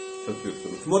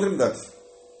 Соответственно. Смотрим дальше.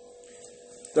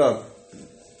 Так,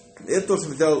 это тоже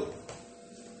взял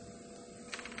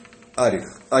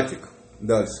Атик.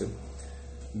 Дальше.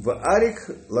 В Арик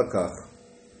лаках.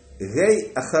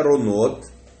 Гей ахаронот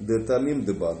детамим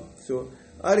дебан. Все.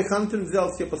 Арик Антон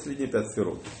взял все последние 5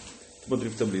 сферот. Смотри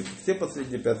в таблицу. Все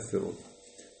последние 5 сферот.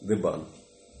 Дебан.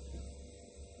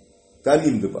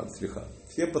 Тамим дебан, слиха.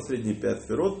 Все последние 5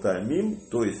 сферот тамим,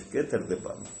 то есть кетер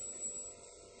дебан.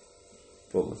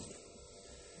 Полностью.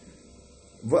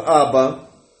 В Аба.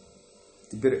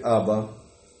 Теперь Аба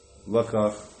в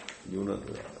лаках,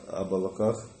 Аба в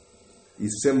лаках, и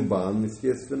Шембан,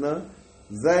 естественно,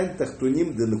 Зайн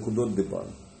тахтуним де накудот дебан.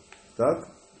 Так?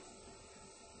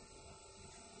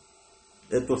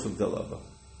 Это то, что взял Аба.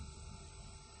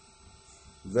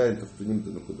 Зайн тахтуним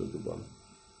де накудот дебан.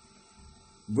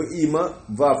 В Има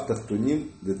вав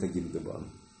тахтуним де тагим дебан.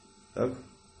 Так?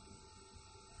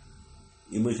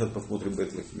 И мы сейчас посмотрим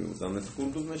Бетлахим. На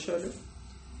секунду вначале.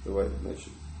 Давай, значит.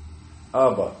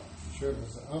 Аба.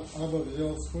 Аба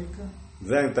взял сколько?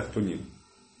 Зайн тахтуним.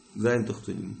 Зайн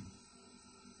тахтуним.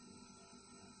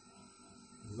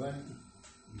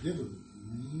 Где тут?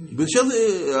 Да сейчас,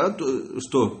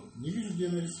 что? Не вижу, где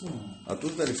нарисовано. А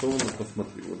тут нарисовано,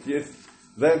 посмотри. Вот есть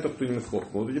Зайн тахтуним из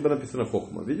хохма. Вот у тебя написано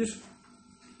хохма. Видишь?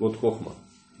 Вот хохма.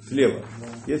 Слева.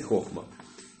 Да. Есть хохма.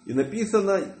 И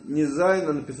написано не Зайн,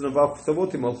 а написано Вав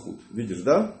Савот и Малхут. Видишь,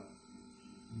 да?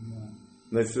 Да.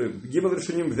 Значит, Гимел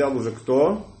решением взял уже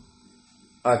кто?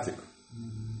 Атик.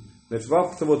 Значит,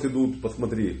 Вав Савот идут,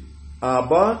 посмотри.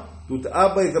 Аба. Тут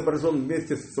Аба изображен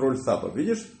вместе с роль Саба.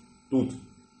 Видишь? Тут.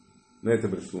 На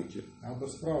этом рисунке. Аба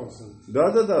справа.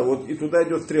 Да. Вот и туда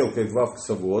идет стрелка из Вав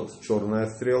Савот. Черная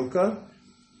стрелка.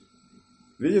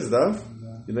 Видишь, да?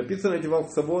 Да. И написано, эти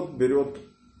Вав Савот берет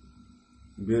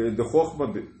де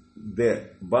хохма,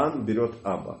 де бан берет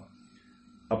Аба.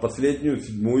 А последнюю,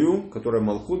 7, которая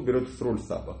Малхут, берет с роль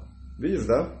Саба. Видишь,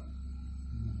 да?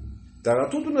 Так, а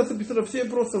тут у нас написано все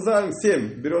просто за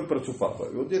 7 берет парцуфаба.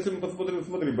 Вот если мы посмотрим,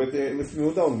 смотри,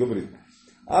 он говорит,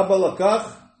 Аба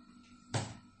лаках.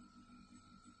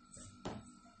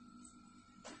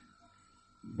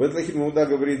 Бетлахим Иуда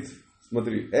говорит,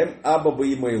 смотри, аба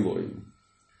баима илоим.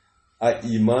 А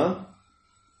има,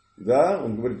 да,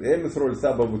 он говорит, исроль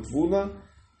саба вутвуна,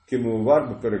 кемувар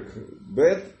баперек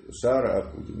бет, шара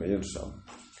акудим, аен шам.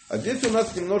 А здесь у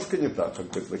нас немножко не так,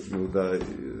 как Бетлахим Иуда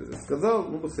сказал,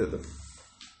 ну вот это.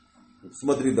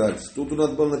 Смотри дальше. Тут у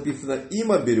нас было написано,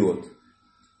 има берет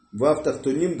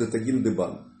вафтахтоним да таким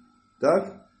дебан.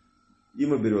 Так?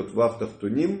 Има берет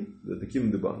вафтахтоним да таким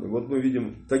дебан. И вот мы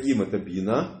видим, тагим это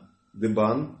бина,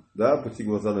 дебан, да, пути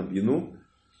глаза на бину.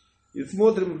 И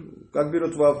смотрим, как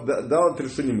берет ваф, да, он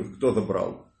решением их, кто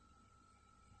забрал.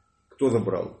 Кто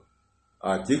забрал?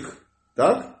 Атик,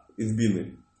 так? Из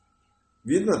бины.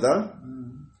 Видно, да?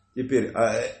 Теперь,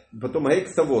 потом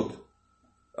эксавод.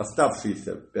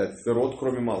 Оставшиеся 5 сферот,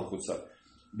 кроме Малхуса,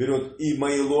 берет и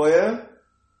Майлоя,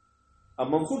 а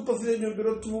Малхут последнюю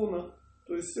берет Твуна.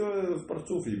 То есть все в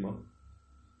парцуф има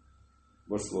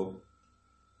вошло.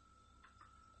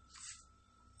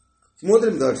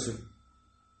 Смотрим дальше.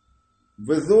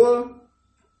 Везо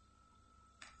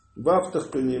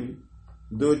вафтахтуним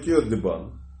деотиот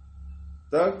дебан.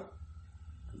 Так?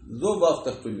 Зо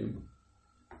вафтахтуним.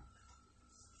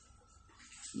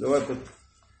 Давай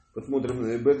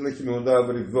посмотрим, Бетлахим Иуда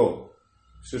говорит, зо,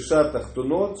 шиша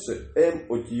тахтунот, шеэм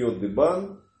отиот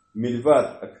дебан,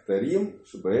 мильват актарим,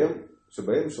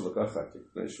 шебаэм шалака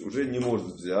хатик. Значит, уже не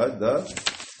может взять, да?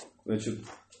 Значит,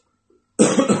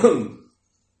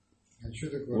 а что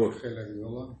такое вот. Рахель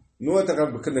Гдола? Ну, это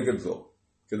как бы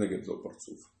кенегедзо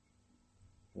парцуф.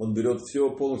 Он берет все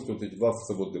полностью, вот эти два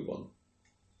в дебан.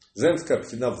 Женская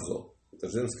пхина в зо. Это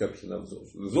женская пхина в зо.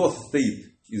 Зо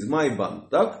состоит из ма и бан,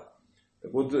 так?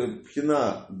 Так вот,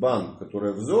 пхина бан,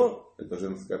 которая в зо, это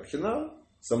женская пхина,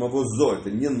 самого зо,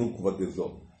 это не нуква де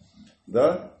зо.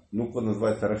 Да? Нуква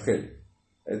называется Рахель.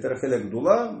 Это Рахель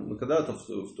Агдула, мы когда-то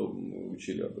в том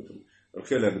учили об этом.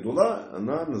 Рахель Агдула,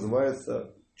 она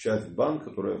называется часть бан,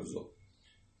 которая в зо.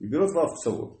 И берет вав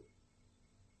псавод.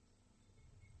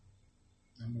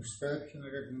 А мужская пхина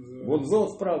как называется? Вот зо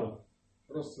справа.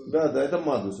 Просто зо? Да, это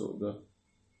ма де зо, да.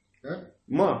 Как?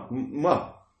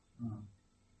 Ма.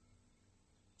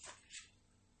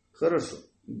 Хорошо.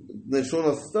 Значит, что у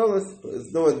нас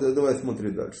осталось? Давай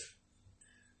смотри дальше.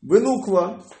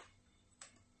 Венуква.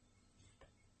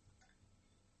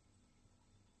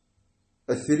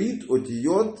 Асерит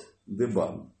отиот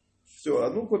дебан. Все,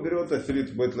 а нуква берет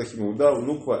асерит Бетлахим Иуда,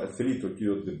 нуква асерит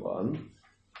отиот дебан.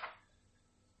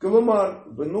 Калумар,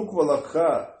 венуква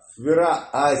лакха свера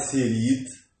асерит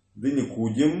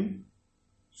деникудим.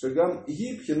 Шагам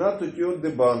гибхинат отиот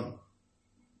дебан.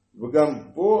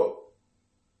 Вагам по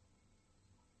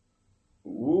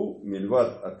у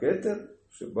мильват акетер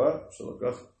шеба в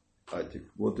шалаках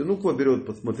атик. Вот, и нуква берет,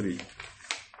 посмотри.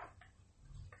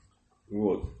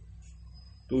 Вот.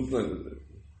 Тут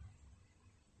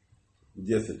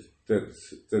 10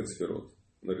 тет-сферот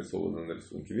нарисовано на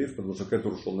рисунке. Видишь, потому что кетер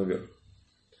ушел наверх.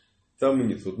 Там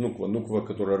низ, вот нуква,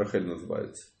 которая Рахель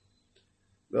называется.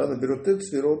 Да, она берет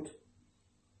тет-сферот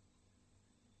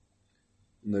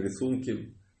на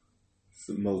рисунке с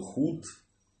Малхут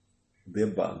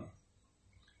Дебан.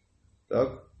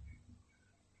 Так.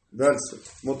 Дальше.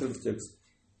 Смотрим текст.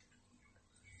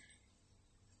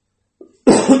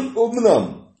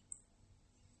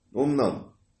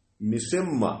 Умнам.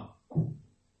 Мишемма.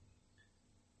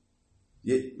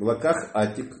 Лаках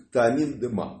атик тамин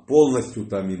дема. Полностью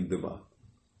тамин дема.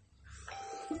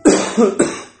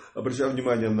 Обращаю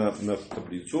внимание на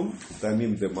таблицу.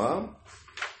 Тамин дема.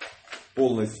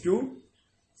 Полностью.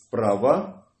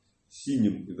 Справа.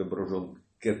 Синим изображен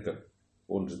кетер.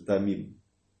 Он же тамин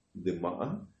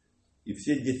дема. И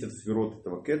все 10 сферот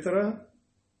этого кетера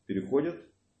переходят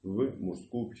в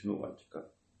мужскую пхину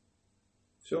атика.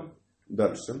 Все.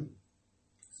 Дальше.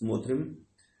 Смотрим.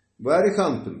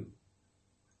 Варихантен.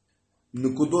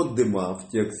 Никудот дема в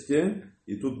тексте.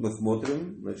 И тут мы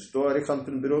смотрим. Значит, что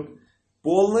Арихантен берет?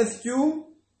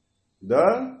 Полностью.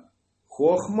 Да.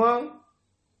 Хохма.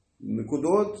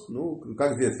 Никудот. Ну,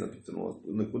 как здесь написано.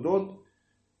 Никудот.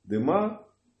 Дема.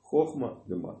 Хохма.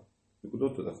 Дема.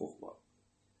 Никудот это хохма.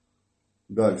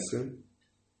 Дальше.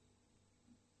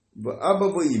 В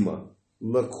Аба има.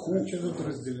 Лакху. А что тут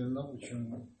разделено?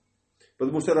 Почему?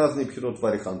 Потому что разные пхинот в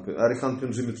Арихантен.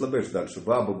 Арихантен же Митлабеш дальше.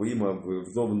 В Аба има, в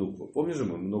Зов Нуква. Помнишь же,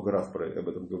 мы много раз об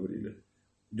этом говорили.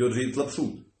 Идет же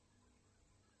Итлапшут.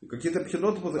 Какие-то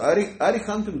пхиноты.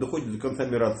 Арихантен доходит до конца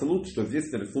мира Ацелут, что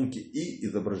здесь на рисунке И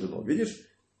изображено. Видишь?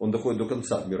 Он доходит до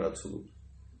конца мира Ацелут.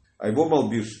 А его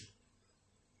Малбиш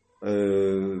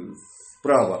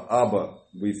справа Аба,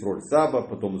 Вейсроль Саба,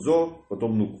 потом Зо,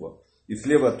 потом Нуква. И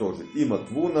слева тоже. Има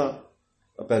твуна.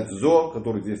 Опять зо,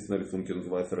 который здесь на рисунке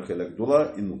называется Рахель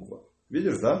Агдула и Нуква.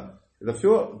 Видишь, да? Это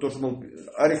все то, что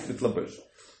Арих Петлабеш.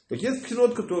 Так есть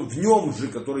пхинот, который в нем же,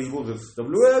 которые его же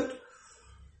составляют,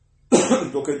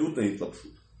 только идут на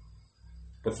Итлапшут.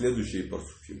 Последующие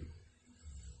парсуфим.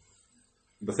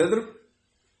 Беседр?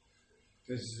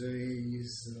 То есть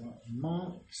из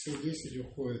ма все 10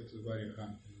 уходят в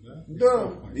Ариханпин, да?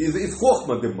 Да, из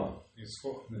хохма дема. Из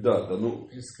хохма. Да, да, ну.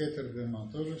 Из кетер дема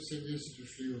тоже все 10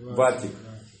 ушли в Ватик.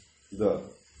 Да.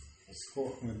 Из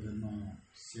хохма дема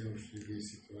все ушли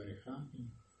 10 в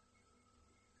Ариханпин.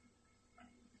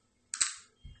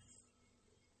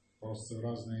 Просто в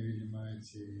разные, видимо,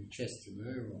 эти части, да,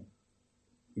 его?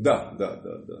 Да.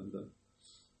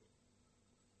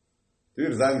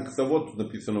 Теперь Зайн Ксавод, тут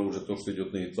написано уже то, что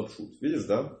идет на Итлапшут. Видишь,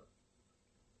 да?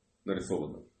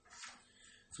 Нарисовано.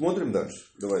 Смотрим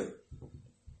дальше. Давай.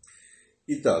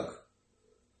 Итак.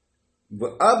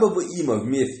 В Аба в Има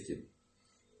вместе.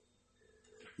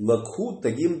 Лакху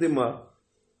Тагим Дыма.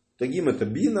 Тагим это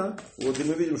бина. Вот и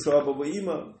мы видим, что Аба в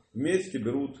Има вместе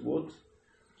берут вот.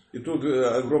 И тут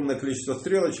огромное количество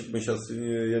стрелочек. Мы сейчас,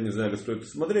 я не знаю, стоит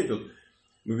смотреть. Вот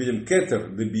мы видим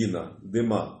кетер дебина,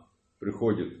 дыма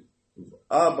приходит в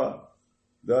Аба,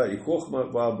 да, и хохма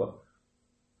в Аба.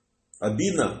 А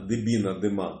бина, дебина,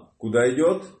 дыма, куда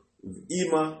идет? В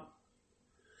Има.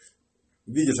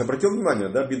 Видишь, обратил внимание,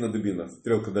 да, бина, дебина,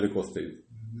 стрелка далеко стоит.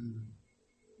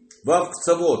 Вав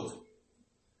кцавод,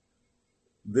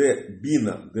 де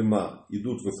бина, дыма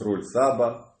идут в Исроль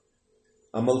Саба,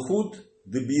 а Малхут,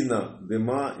 дебина,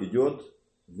 дыма идет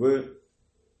в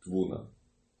Твуна.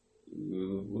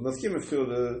 На схеме все,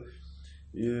 да,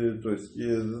 то есть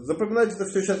запоминать это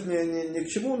все сейчас ни к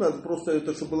чему, надо просто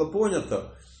это, чтобы было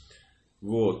понято.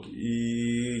 Вот.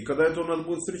 И когда это у нас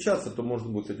будет встречаться, то можно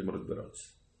будет с этим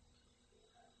разбираться.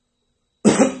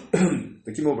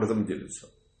 Таким образом делится.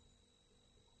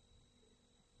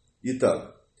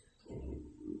 Итак,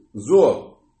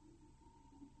 зо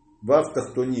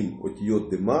вавтахтоним отьет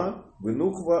дыма,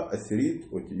 вынухва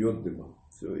асерит отьет дыма.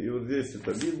 Все. И вот здесь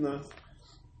это видно,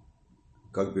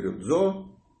 как берет зо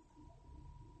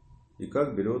и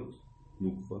как берет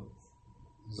нуква.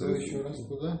 Зо еще раз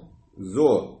куда?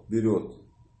 Зо берет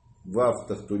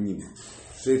вавтахтоним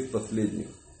 6 последних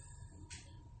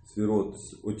сферот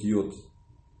отьет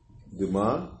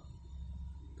дыма.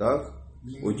 Так?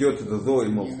 Отьет это зо и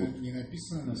малхут. Не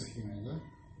написано на схеме, да?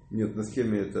 Нет, на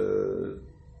схеме это...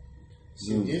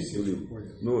 Все 10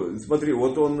 уходят. Ну, смотри,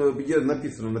 вот он, где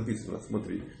написано,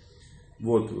 смотри.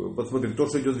 Вот, посмотри, то,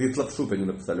 что идет в Итлапшут, они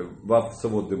написали. Вав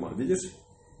савод дыма, видишь?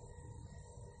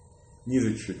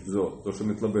 Ниже чуть-чуть, зо, то, что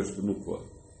Метлабеш, нуква.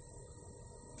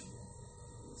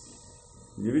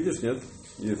 Не видишь, нет?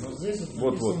 Есть. Но здесь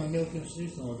вот написано мелким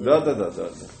шрифтом.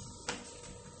 Да.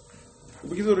 У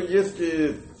Бакидура есть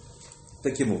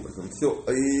таким образом. Все.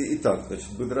 Итак,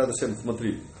 значит, Бедрадашем,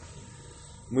 смотри.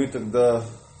 Мы тогда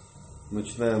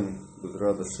начинаем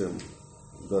Бедрадашем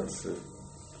дальше.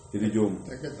 Перейдем.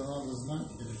 Так это надо знать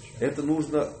или что? Это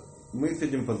нужно. Мы с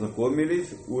этим познакомились.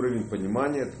 Уровень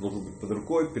понимания. Это должен быть под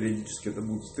рукой. Периодически это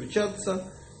будет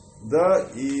встречаться.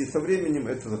 Да, и со временем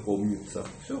это запомнится.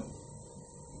 Все.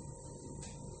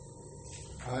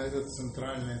 А этот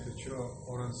центральный, это что,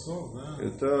 Оранцов, да?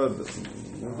 Это,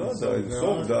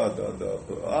 ну,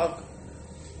 да, Ак.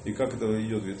 И как это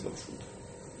идет вид лапшут.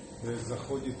 То есть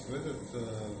заходит в этот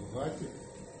ватик?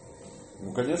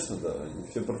 Ну, конечно, да. Они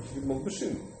все против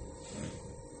Малбишим.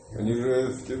 Они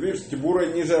же, видишь, Тибура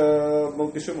ниже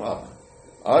Малбишим Ак.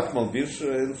 Ак, Малбиш,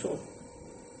 Энцов.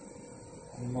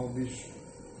 Малбиш.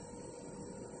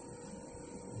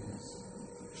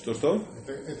 Что?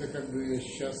 Это как бы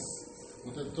сейчас...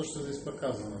 Вот это то, что здесь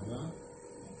показано, да?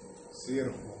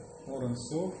 Сверху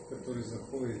Оранцов, который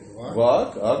заходит в Ак. В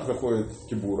Ак, Ак заходит в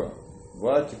Тибура. В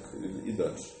Атик и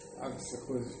дальше. Ак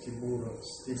заходит в Тибура.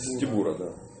 С Тибура,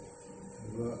 да.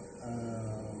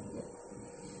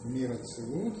 В мир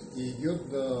Ацилут и идет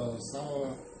до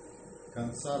самого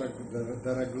конца,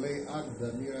 до Раглей Ак,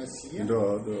 до мира Асия.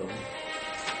 Да.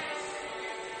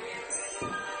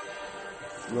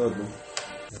 Ладно.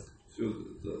 Все.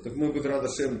 Так мы бы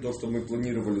Радашем, то, что мы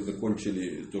планировали,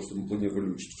 закончили, то, что мы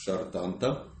планировали учить в Шар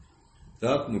Танта.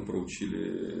 Так, мы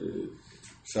проучили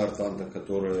Шар Танта,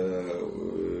 которая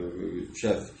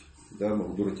часть, да,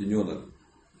 Магдура Тиньона,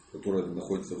 которая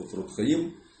находится в Асрут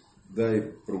Хаим, да, и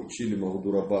проучили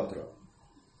Магдура Батра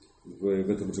в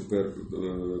этом же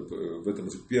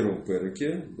первом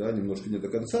переке, да, немножко не до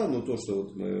конца, но то, что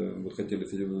вот мы хотели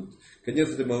с этим. Конец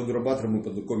этой Магдура Батра мы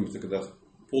познакомимся, когда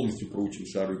полностью проучим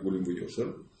Шар и Голем и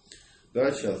Йошер.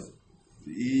 Да, сейчас.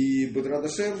 И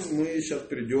Бедрадашем мы сейчас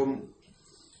перейдем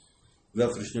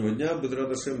завтрашнего дня,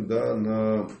 Безрат Ашем, да,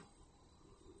 на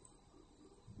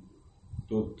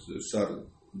тот шар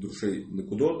душей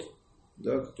Некудот,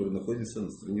 да, который находится на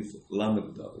странице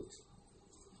Ламед Далет.